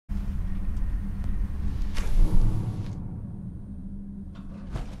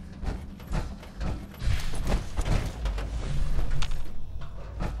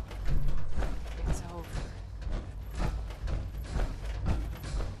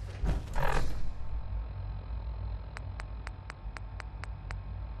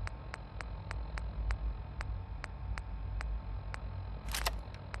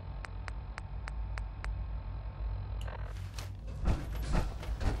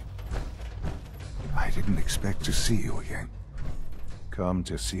didn't expect to see you again. Come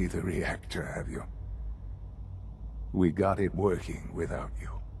to see the reactor, have you? We got it working without you.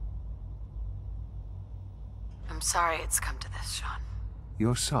 I'm sorry it's come to this, Shaun.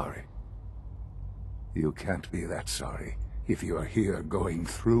 You're sorry? You can't be that sorry if you're here going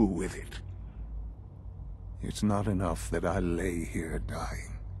through with it. It's not enough that I lay here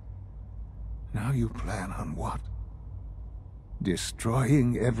dying. Now you plan on what?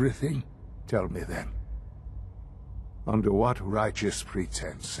 Destroying everything? Tell me then. Under what righteous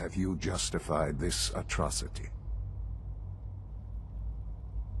pretense have you justified this atrocity?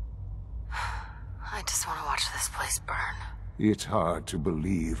 I just want to watch this place burn. It's hard to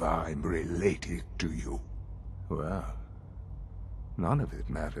believe I'm related to you. Well, none of it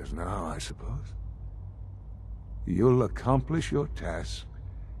matters now, I suppose. You'll accomplish your task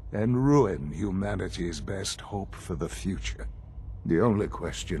and ruin humanity's best hope for the future. The only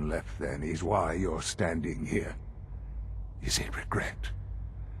question left then is why you're standing here. Is it regret?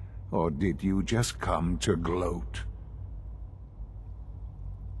 Or did you just come to gloat?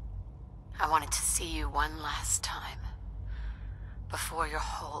 I wanted to see you one last time, before your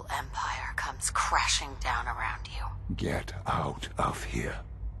whole empire comes crashing down around you. Get out of here.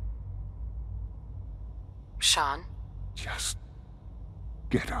 Shaun? Just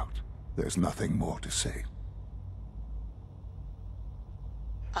get out. There's nothing more to say.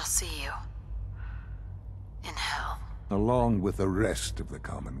 I'll see you in hell. Along with the rest of the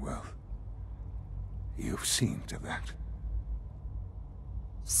Commonwealth. You've seen to that.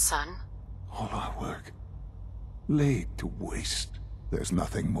 Son? All our work, laid to waste. There's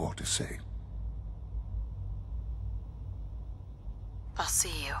nothing more to say. I'll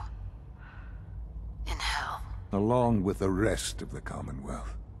see you in hell. Along with the rest of the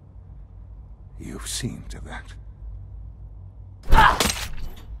Commonwealth. You've seen to that.